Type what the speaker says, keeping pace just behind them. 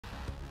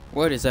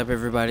What is up,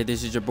 everybody?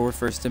 This is your boy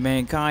First to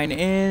Mankind,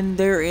 and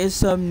there is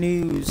some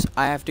news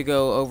I have to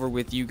go over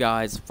with you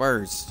guys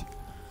first.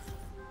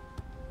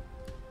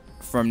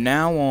 From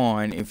now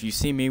on, if you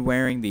see me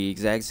wearing the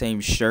exact same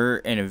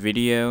shirt in a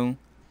video,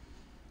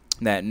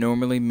 that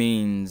normally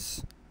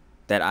means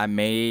that I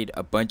made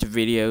a bunch of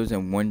videos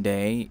in one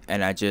day,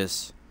 and I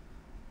just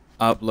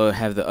have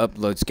the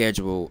upload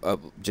schedule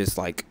up just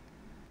like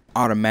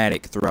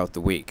automatic throughout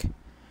the week.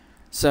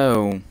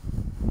 So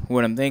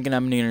what I'm thinking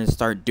I'm going to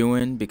start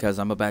doing, because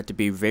I'm about to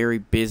be very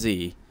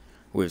busy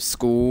with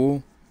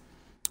school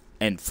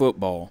and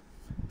football.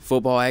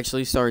 Football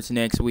actually starts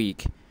next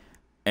week,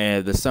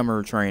 and the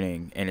summer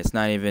training, and it's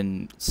not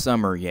even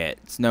summer yet.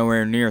 It's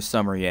nowhere near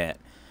summer yet,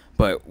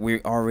 but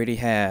we already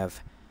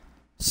have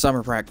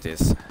summer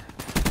practice,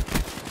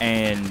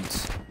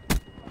 and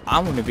I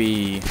want to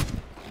be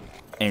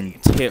in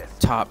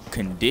tip-top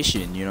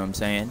condition, you know what I'm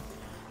saying?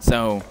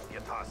 So,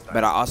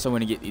 but I also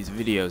want to get these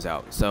videos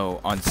out. So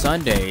on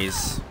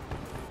Sundays,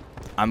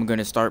 I'm going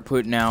to start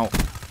putting out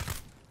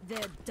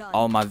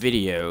all my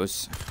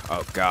videos.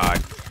 Oh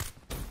God.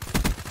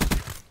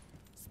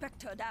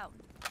 Spectre down.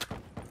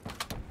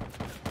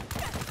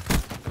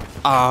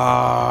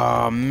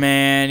 Oh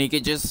man, he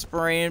could just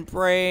spray and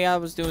pray. I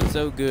was doing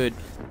so good.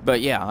 But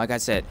yeah, like I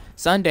said,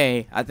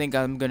 Sunday, I think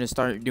I'm going to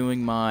start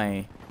doing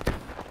my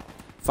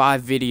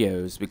 5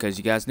 videos, because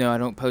you guys know I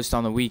don't post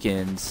on the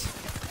weekends,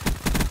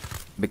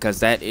 because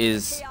that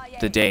is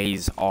the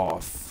days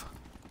off,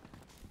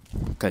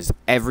 because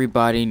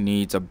everybody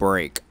needs a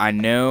break. I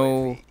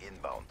know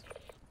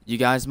you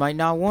guys might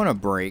not want a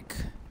break,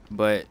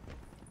 but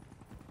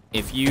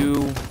if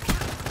you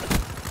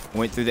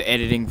went through the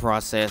editing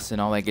process and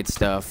all that good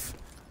stuff,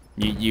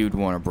 you'd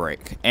want a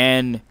break.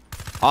 And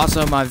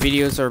also, my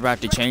videos are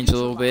about to change a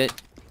little bit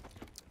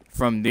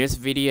from this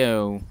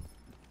video.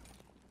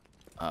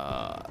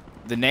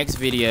 The next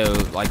video,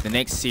 like the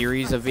next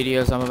series of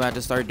videos I'm about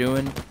to start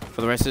doing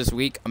for the rest of this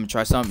week, I'm gonna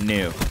try something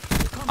new.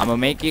 I'm gonna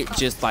make it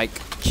just like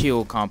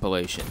kill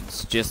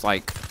compilations, just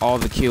like all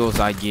the kills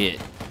I get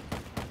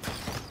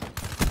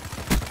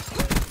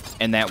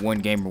in that one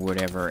game or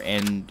whatever.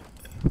 And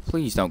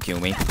please don't kill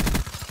me.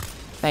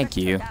 Thank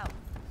you.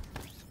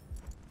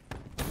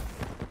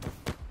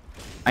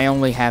 I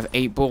only have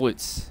 8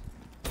 bullets.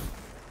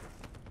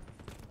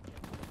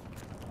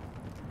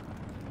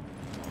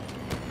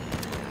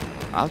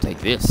 I'll take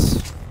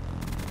this.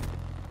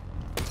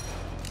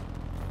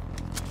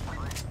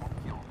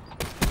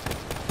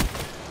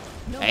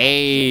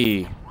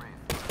 Hey.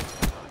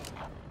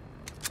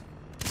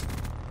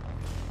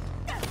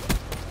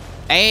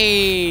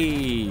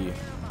 Hey.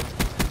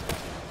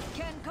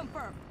 Can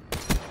confirm.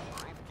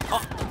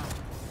 Oh.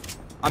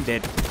 I'm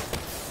dead.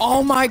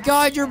 Oh my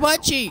God, your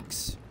butt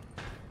cheeks.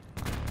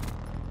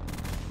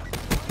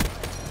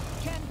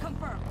 Can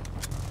confirm.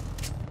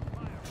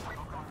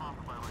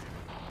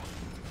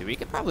 Dude, we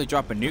could probably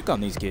drop a nuke on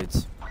these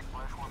kids.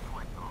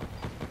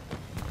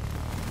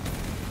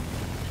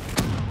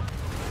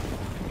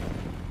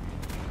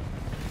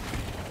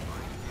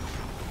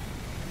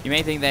 You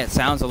may think that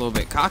sounds a little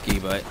bit cocky,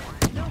 but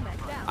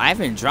I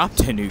haven't dropped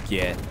a nuke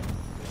yet.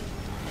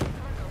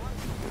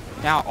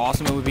 You know how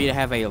awesome it would be to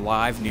have a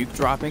live nuke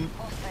dropping?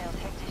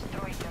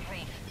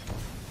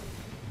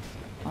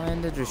 I'm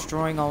into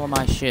destroying all of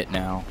my shit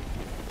now.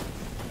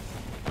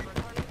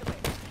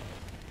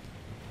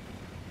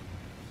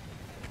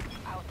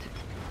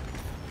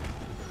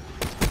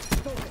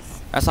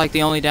 That's like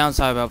the only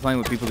downside about playing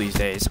with people these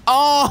days.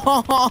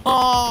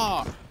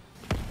 Oh!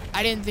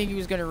 I didn't think he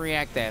was gonna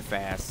react that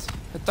fast.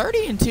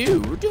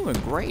 30-2, we're doing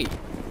great.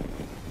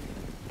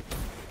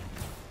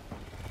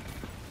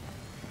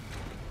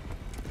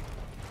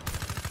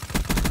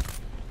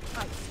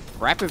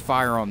 Rapid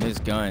fire on this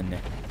gun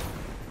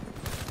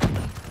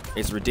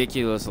is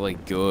ridiculously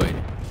good,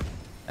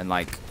 and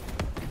like,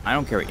 I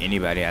don't care what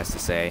anybody has to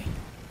say.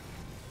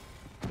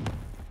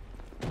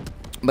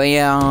 But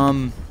yeah,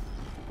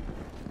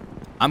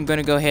 I'm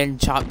gonna go ahead and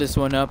chop this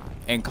one up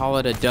and call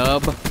it a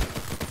dub.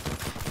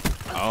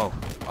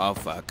 Oh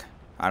fuck.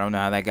 I don't know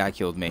how that guy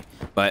killed me.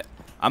 But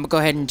I'm gonna go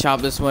ahead and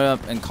chop this one up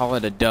and call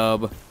it a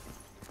dub.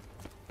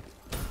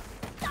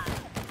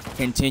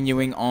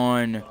 Continuing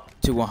on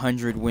to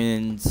 100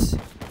 wins.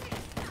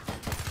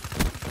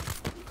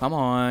 Come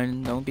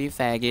on, don't be a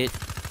faggot.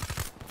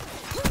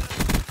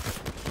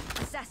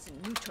 Assassin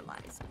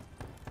neutralized.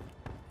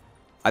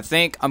 I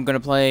think I'm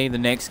gonna play the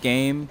next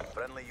game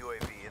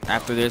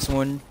after this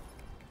one,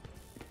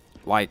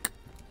 like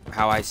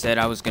how I said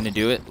I was gonna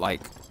do it, like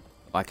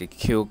a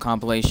kill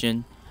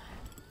compilation,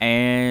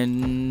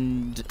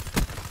 and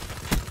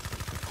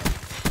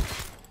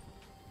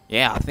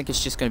yeah, I think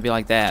it's just gonna be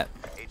like that.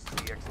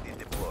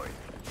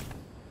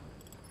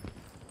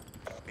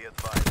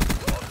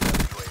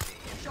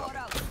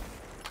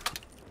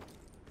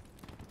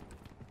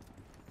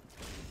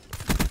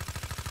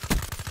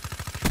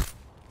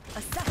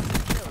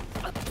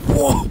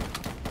 Whoa!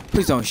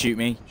 Please don't shoot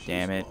me.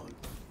 Damn it.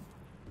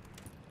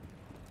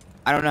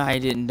 I don't know how he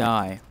didn't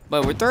die.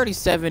 But we're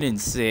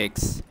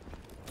 37-6.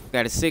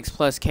 Got a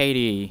 6+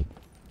 KD.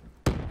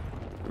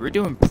 We're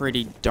doing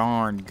pretty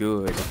darn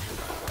good.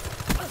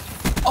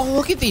 Oh,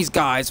 look at these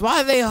guys.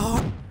 Why are they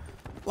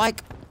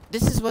like,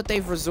 this is what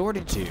they've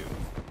resorted to.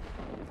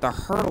 The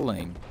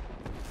hurtling.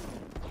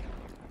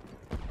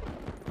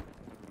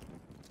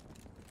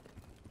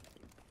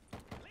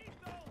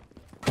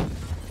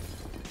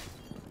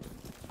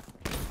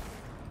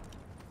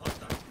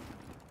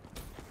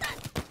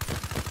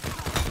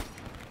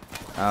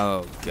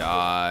 Oh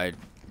god,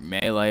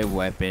 melee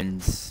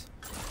weapons.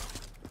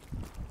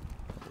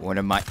 What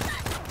am I?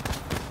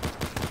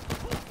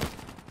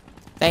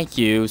 Thank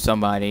you,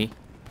 somebody.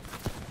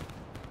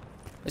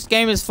 This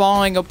game is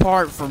falling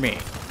apart for me.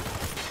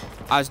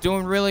 I was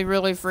doing really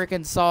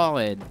freaking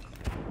solid.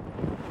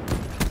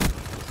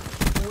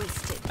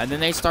 Wasted. And then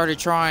they started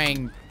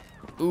trying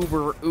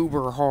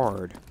uber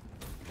hard.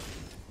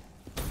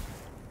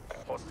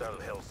 Hostile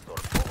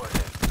hellstorm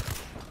overhead.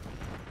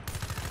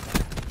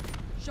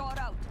 Shot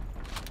out.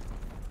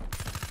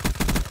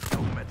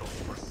 No medals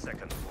for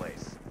second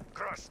place.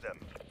 Crush them.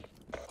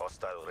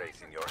 Hostile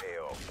race in your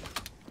AO.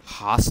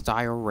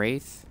 Hostile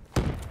Wraith?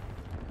 Sniper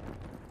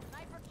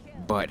kill.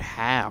 But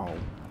how?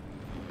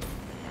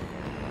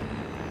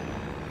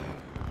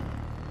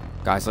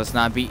 Guys, let's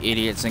not be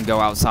idiots and go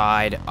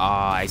outside.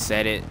 I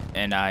said it,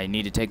 and I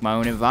need to take my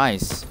own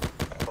advice.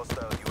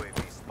 Hostile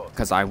UAV spot.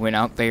 Because I went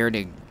out there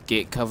to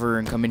get cover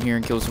and come in here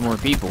and kill some more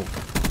people.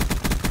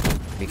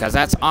 Because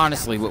that's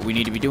honestly what we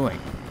need to be doing.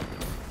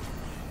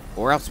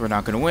 Or else we're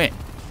not going to win.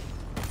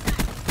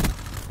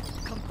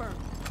 Confirmed.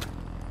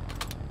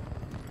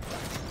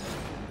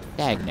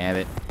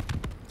 Dagnabbit.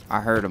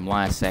 I heard him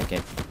last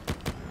second.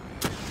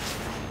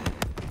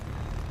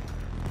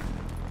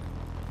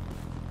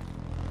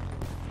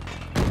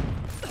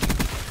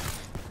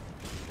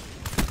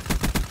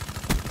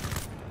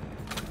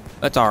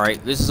 That's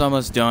alright. This is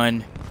almost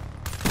done.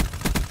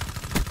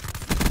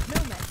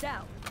 Nomad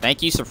down.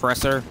 Thank you,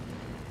 Suppressor.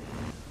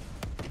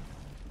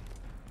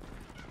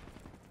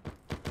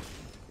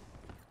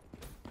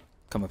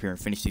 Come up here and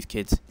finish these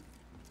kids.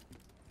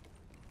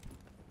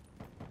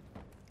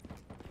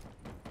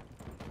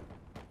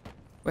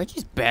 Where'd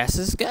these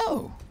bastards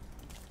go?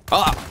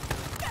 Oh!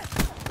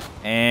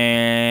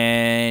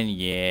 And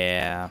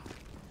yeah.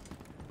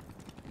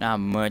 Not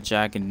much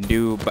I can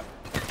do, but...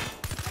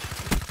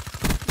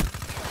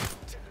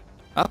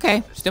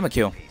 Okay, still a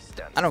kill.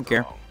 I don't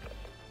care.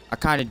 I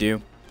kinda do.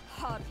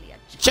 Hardly a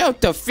chance.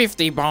 Choked a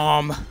 50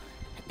 bomb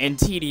in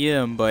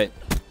TDM, but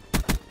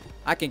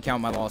I can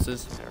count my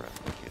losses.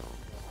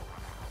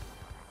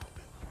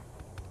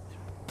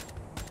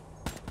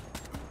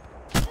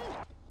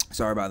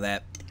 Sorry about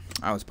that.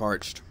 I was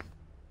parched.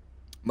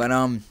 But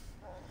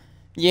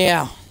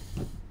yeah.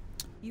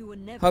 You will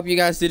never Hope you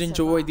guys did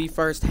enjoy survive. the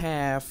first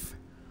half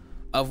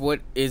of what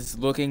is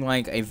looking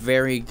like a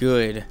very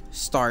good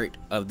start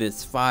of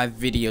this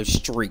 5-video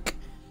streak.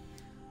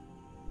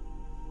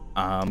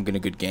 I'm gonna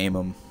good game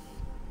them.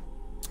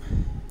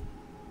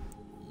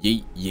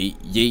 Yeet, yeet,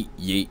 yeet,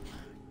 yeet,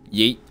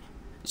 yeet.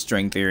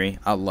 String theory.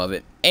 I love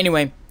it.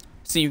 Anyway,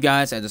 see you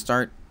guys at the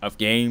start of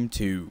game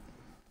 2.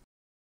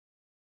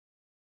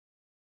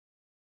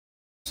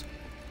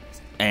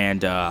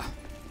 And,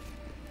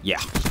 yeah.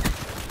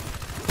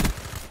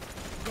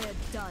 They're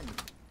done.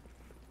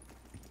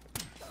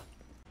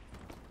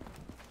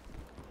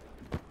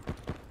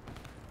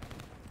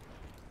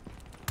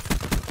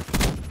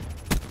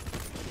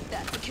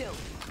 That's a kill.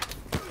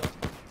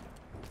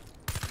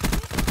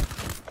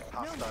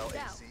 Hostile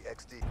down.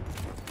 ACXD.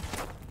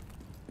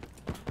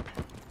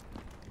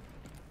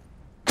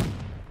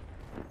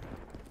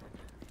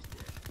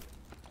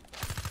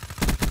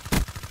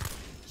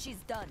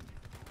 She's done.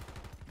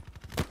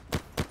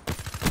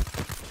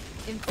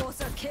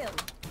 Enforcer kill.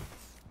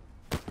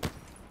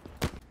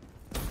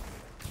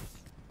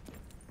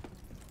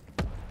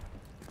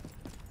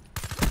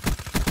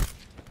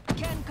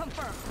 Can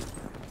confirm.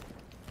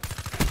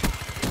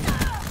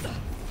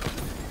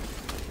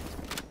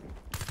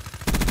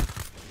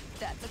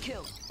 That's a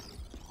kill.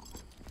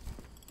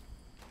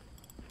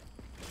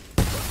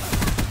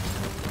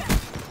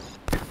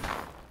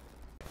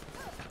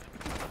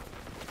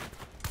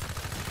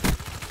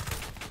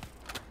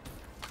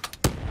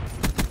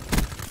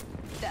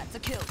 That's a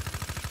kill.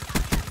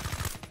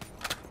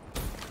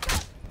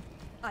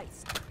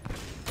 Ice.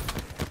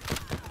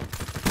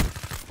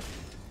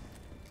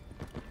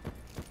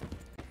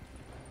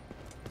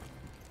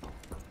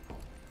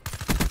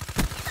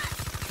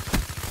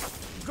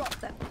 Drop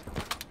them.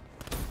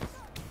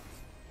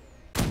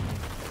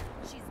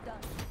 She's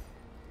done.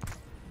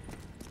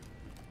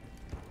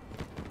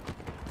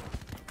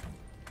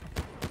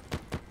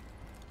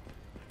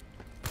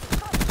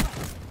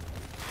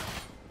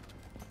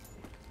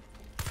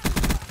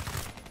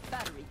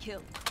 Battery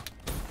killed.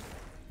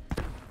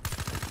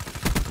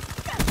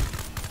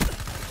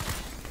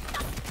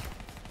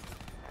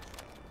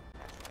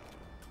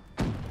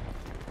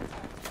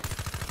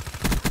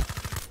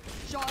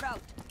 Shot out.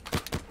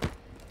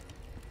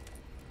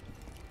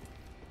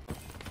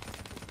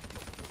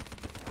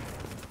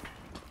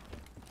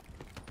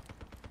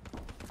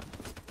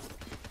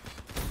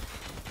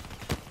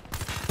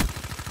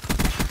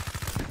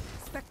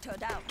 Sniper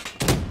down.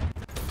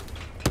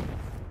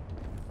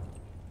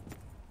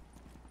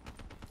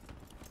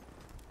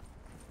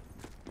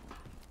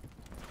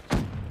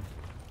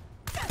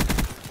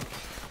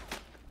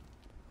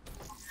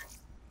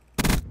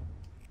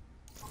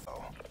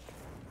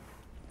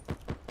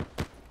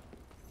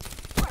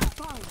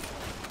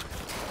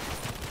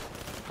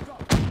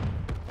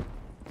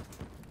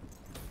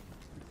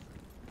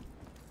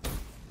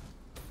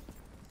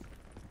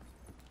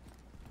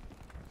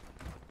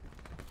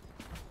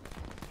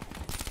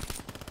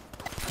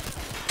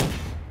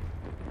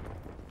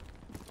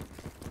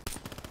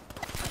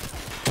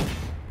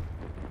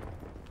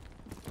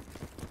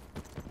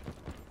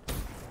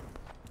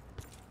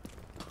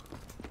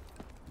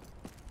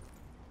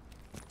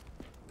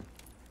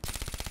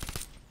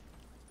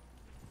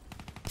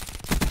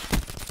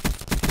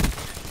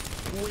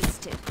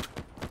 Wasted.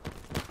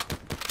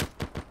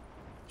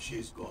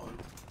 She's gone.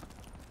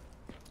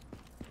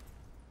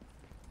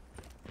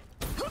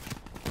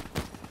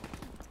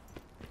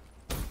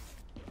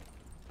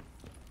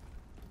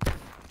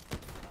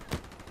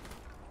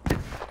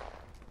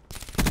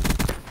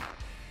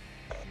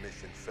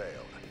 Mission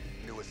failed.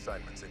 New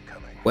assignments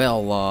incoming.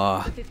 Well,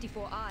 The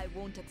 54I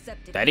won't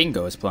accept it. that didn't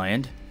go as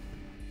planned.